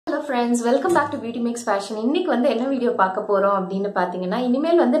friends, welcome back to Beauty Mix Fashion. இன்னைக்கு வந்து என்ன வீடியோ பார்க்க போறோம் அப்படினு பாத்தீங்கன்னா,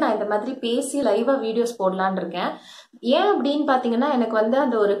 இனிமேல் வந்து நான் இந்த மாதிரி பேசி லைவா வீடியோஸ் போடலாம்னு இருக்கேன். ஏன் அப்படினு பாத்தீங்கன்னா, எனக்கு வந்து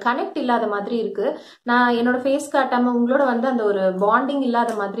அந்த ஒரு கனெக்ட் இல்லாத மாதிரி இருக்கு. நான் என்னோட ஃபேஸ் காட்டாம உங்களோட வந்து அந்த ஒரு பாண்டிங்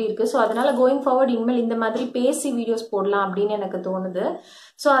இல்லாத மாதிரி இருக்கு. சோ அதனால கோயிங் ஃபார்வர்ட் இனிமேல் இந்த மாதிரி பேசி வீடியோஸ் போடலாம் அப்படினு எனக்கு தோணுது.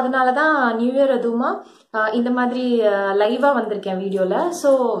 சோ அதனால தான் நியூ இயர் அதுமா இந்த மாதிரி லைவா வந்திருக்கேன் வீடியோல.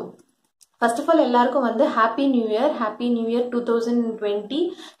 சோ First of all, எல்லாருக்கும் வந்து Happy New Year 2020.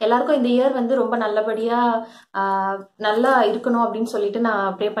 எல்லாருக்கும் இந்த இயர் வந்து ரொம்ப நல்லபடியா நல்லா இருக்கணும் அப்படின்னு சொல்லிட்டு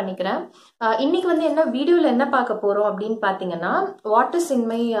நான் ப்ரே பண்ணிக்கிறேன். இன்னைக்கு வந்து என்ன வீடியோல என்ன பார்க்க போறோம் அப்படின்னு பாத்தீங்கன்னா, what is in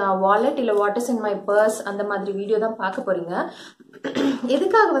my wallet இல்ல what is in my purse அந்த மாதிரி வீடியோ தான் பார்க்க போறீங்க.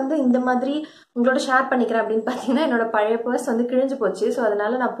 எதுக்காக வந்து இந்த மாதிரி உங்களோட ஷேர் பண்ணிக்கிறேன் அப்படின்னு பாத்தீங்கன்னா, என்னோட பழைய பர்ஸ் வந்து கிழிஞ்சு போச்சு. ஸோ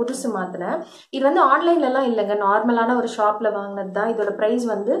அதனால நான் புதுசு மாத்தினேன். இது வந்து ஆன்லைன்ல எல்லாம் இல்லைங்க, நார்மலான ஒரு ஷாப்ல வாங்கினது தான். இதோட பிரைஸ்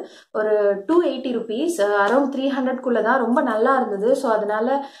வந்து ஒரு 280 rupees, அரௌண்ட் 300 தான். ரொம்ப நல்லா இருந்தது. ஸோ அதனால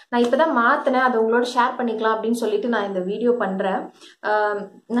நான் இப்பதான் மாத்தினேன், அதை உங்களோட ஷேர் பண்ணிக்கலாம் அப்படின்னு சொல்லிட்டு நான் இந்த வீடியோ பண்றேன்.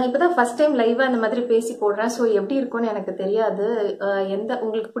 நான் இப்பதான் ஃபர்ஸ்ட் டைம் லைவா இந்த மாதிரி பேசி போடுறேன். ஸோ எப்படி இருக்கும்னு எனக்கு தெரியாது.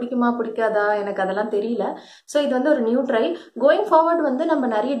 உங்களுக்கு பிடிக்குமா பிடிக்காதா எனக்கு அதெல்லாம் தெரியல. ஸோ இது வந்து ஒரு நியூ ட்ரை. கோயிங் ஃபார்வர்ட் வந்து நம்ம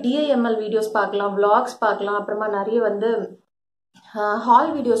நிறைய DIML வீடியோஸ் பார்க்கலாம், vlogs பார்க்கலாம், அப்புறமா நிறைய வந்து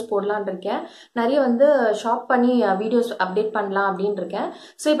ஹால் வீடியோஸ் போடலான் இருக்கேன். நிறைய வந்து ஷாப் பண்ணி வீடியோஸ் அப்டேட் பண்ணலாம் அப்படின்னு இருக்கேன்.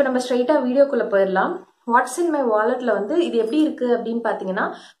 ஸோ இப்போ நம்ம ஸ்ட்ரைட்டா வீடியோக்குள்ள போயிடலாம். வாட்ஸ் இன் மை வாலெட்ல வந்து இது எப்படி இருக்கு அப்படின்னு பாத்தீங்கன்னா,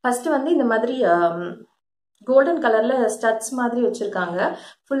 ஃபர்ஸ்ட் வந்து இந்த மாதிரி கோல்டன் கலர்ல ஸ்டட்ஸ் மாதிரி வச்சிருக்காங்க.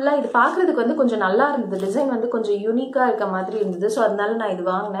 ஃபுல்லா இது பாக்குறதுக்கு வந்து கொஞ்சம் நல்லா இருந்தது. டிசைன் வந்து கொஞ்சம் யூனிக்கா இருக்க மாதிரி இருந்தது. ஸோ அதனால நான் இது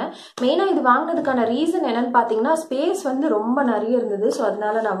வாங்கினேன். மெயினா இது வாங்கினதுக்கான ரீசன் என்னன்னு பாத்தீங்கன்னா, ஸ்பேஸ் வந்து ரொம்ப நிறைய இருந்தது. ஸோ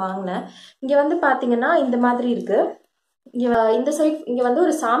அதனால நான் வாங்கினேன். இங்க வந்து பாத்தீங்கன்னா இந்த மாதிரி இருக்கு. இந்த சைட் இங்க வந்து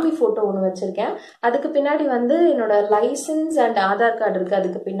ஒரு சாமி போட்டோ ஒன்று வச்சிருக்கேன். அதுக்கு பின்னாடி வந்து என்னோட லைசன்ஸ் அண்ட் ஆதார் கார்டு இருக்கு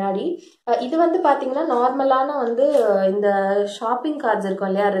அதுக்கு பின்னாடி. இது வந்து பாத்தீங்கன்னா நார்மலான வந்து இந்த ஷாப்பிங் கார்ட்ஸ் இருக்கும்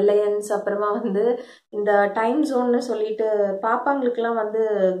இல்லையா, ரிலையன்ஸ், அப்புறமா வந்து இந்த டைம் ஜோன்னு சொல்லிட்டு பாப்பாங்களுக்குலாம் வந்து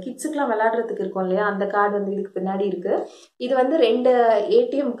கிட்ஸுக்குலாம் விளையாடுறதுக்கு இருக்கும் இல்லையா, அந்த கார்டு வந்து இதுக்கு பின்னாடி இருக்கு. இது வந்து 2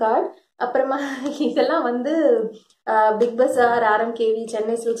 ATM கார்டு. அப்புறமா இதெல்லாம் வந்து பிக் பஸார், RMKV,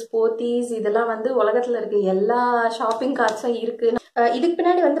 சென்னை சில்க்ஸ், போத்தீஸ், இதெல்லாம் வந்து உலகத்துல இருக்க எல்லா ஷாப்பிங் கார்ட்ஸும் இருக்கு. இதுக்கு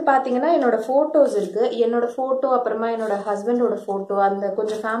பின்னாடி வந்து பாத்தீங்கன்னா என்னோட போட்டோஸ் இருக்கு. என்னோட போட்டோ, அப்புறமா என்னோட ஹஸ்பண்டோட போட்டோ, அந்த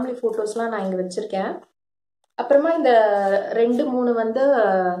கொஞ்சம் ஃபேமிலி போட்டோஸ்லாம் நான் இங்க வச்சிருக்கேன். அப்புறமா இந்த 2-3 வந்து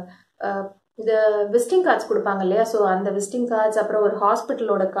இந்த விசிட்டிங் கார்ட்ஸ் கொடுப்பாங்க இல்லையா, ஸோ அந்த விசிட்டிங் கார்ட்ஸ், அப்புறம் ஒரு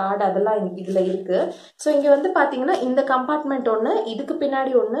ஹாஸ்பிட்டலோட கார்டு, அதெல்லாம் இதுல இருக்கு. ஸோ இங்க வந்து பாத்தீங்கன்னா இந்த கம்பார்ட்மெண்ட் ஒன்று, இதுக்கு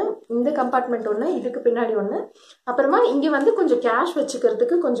பின்னாடி ஒன்று, இந்த கம்பார்ட்மெண்ட் ஒன்று, இதுக்கு பின்னாடி ஒன்று, அப்புறமா இங்க வந்து கொஞ்சம் கேஷ்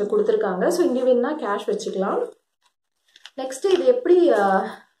வச்சுக்கிறதுக்கு கொஞ்சம் கொடுத்துருக்காங்க. ஸோ இங்க வேணும்னா கேஷ் வச்சுக்கலாம். நெக்ஸ்ட் இது எப்படி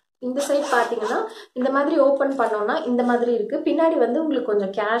இந்த சைட் பாத்தீங்கன்னா இந்த மாதிரி ஓபன் பண்ணோம்னா இந்த மாதிரி இருக்கு. பின்னாடி வந்து உங்களுக்கு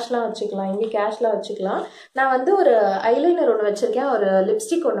கொஞ்சம் கேஷ்லாம் வச்சுக்கலாம், இங்க கேஷ்லாம் வச்சுக்கலாம். நான் வந்து ஒரு ஐலைனர் ஒன்று வச்சிருக்கேன், ஒரு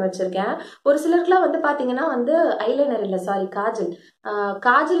லிப்ஸ்டிக் ஒன்று வச்சிருக்கேன். ஒரு சிலருக்குலாம் வந்து பாத்தீங்கன்னா வந்து ஐலைனர் இல்ல, சாரி,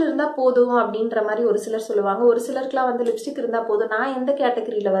 காஜல் இருந்தா போதும் அப்படின்ற மாதிரி ஒரு சிலர் சொல்லுவாங்க. ஒரு சிலருக்குலாம் வந்து லிப்ஸ்டிக் இருந்தா போதும். நான் எந்த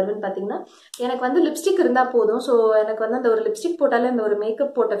கேட்டகரியில வருவேன்னு பாத்தீங்கன்னா, எனக்கு வந்து லிப்ஸ்டிக் இருந்தா போதும். ஸோ எனக்கு வந்து அந்த ஒரு லிப்ஸ்டிக் போட்டாலே அந்த ஒரு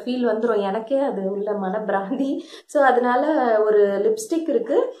மேக்கப் போட்ட ஃபீல் வந்துடும். எனக்கே அது உள்ள மனப்பிராந்தி. ஸோ அதனால ஒரு லிப்ஸ்டிக்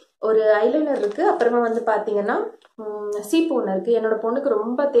இருக்கு, ஒரு ஐலைனர் இருக்கு, அப்புறமா வந்து பாத்தீங்கன்னா சீப்பு ஒன்று இருக்கு. என்னோட பொண்ணுக்கு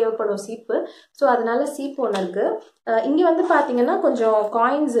ரொம்ப தேவைப்படும் சீப்பு. ஸோ அதனால சீப்பு ஒன்று இருக்கு. இங்க வந்து பாத்தீங்கன்னா கொஞ்சம்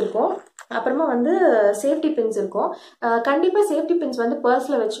காயின்ஸ் இருக்கும், அப்புறமா வந்து சேஃப்டி பின்ஸ் இருக்கும். கண்டிப்பா சேஃப்டி பின்ஸ் வந்து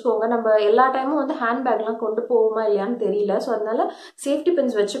பர்ஸ்ல வச்சுக்கோங்க. நம்ம எல்லா டைமும் வந்து ஹேண்ட்பேக்லாம் கொண்டு போவோமா இல்லையான்னு தெரியல. ஸோ அதனால சேஃப்டி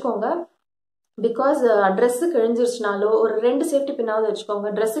பின்ஸ் வச்சுக்கோங்க. பிகாஸ் ட்ரெஸ்ஸு கிழிஞ்சிருச்சுனாலோ ஒரு 2 சேஃப்டி பின்னாவது வச்சுக்கோங்க.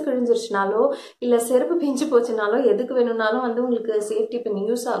 ட்ரெஸ்ஸு கிழிஞ்சிருச்சுனாலோ இல்லை செருப்பு பிஞ்சு போச்சுனாலோ எதுக்கு வேணும்னாலும் வந்து உங்களுக்கு சேஃப்டி பின்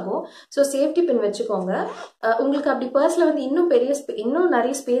யூஸ் ஆகும். ஸோ சேஃப்டி பின் வச்சுக்கோங்க. உங்களுக்கு அப்படி பர்ஸில் வந்து இன்னும்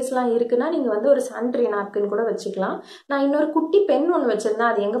நிறைய ஸ்பேஸ்லாம் இருக்குன்னா நீங்கள் வந்து ஒரு சானிட்டரி நாப்கின் கூட வச்சுக்கலாம். நான் இன்னொரு குட்டி பென் ஒன்று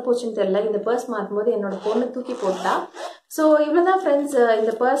வச்சிருந்தேன், அது எங்கே போச்சுன்னு தெரியல. இந்த பர்ஸ் மாற்றும்போது என்னோட பொண்ணு தூக்கி போட்டா. ஸோ இவ்வளோதான் ஃப்ரெண்ட்ஸ்,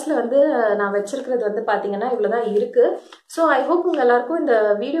 இந்த பர்ஸில் வந்து நான் வச்சிருக்கிறது வந்து பார்த்தீங்கன்னா இவ்வளோதான் இருக்கு. ஸோ ஐ ஹோப் உங்கள் எல்லாருக்கும் இந்த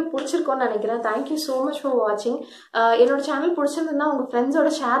வீடியோ பிடிச்சிருக்கோன்னு நினைக்கிறேன். தேங்க்யூ ஸோ மச் ஃபார் வாட்சிங். என்னோட சேனல் பிடிச்சிருந்ததுன்னா உங்கள்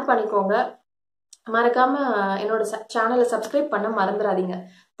ஃப்ரெண்ட்ஸோட ஷேர் பண்ணிக்கோங்க. மறக்காம என்னோட சேனலை சப்ஸ்கிரைப் பண்ண மறந்துடாதீங்க.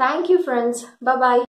 தேங்க்யூ ஃப்ரெண்ட்ஸ், பாய்.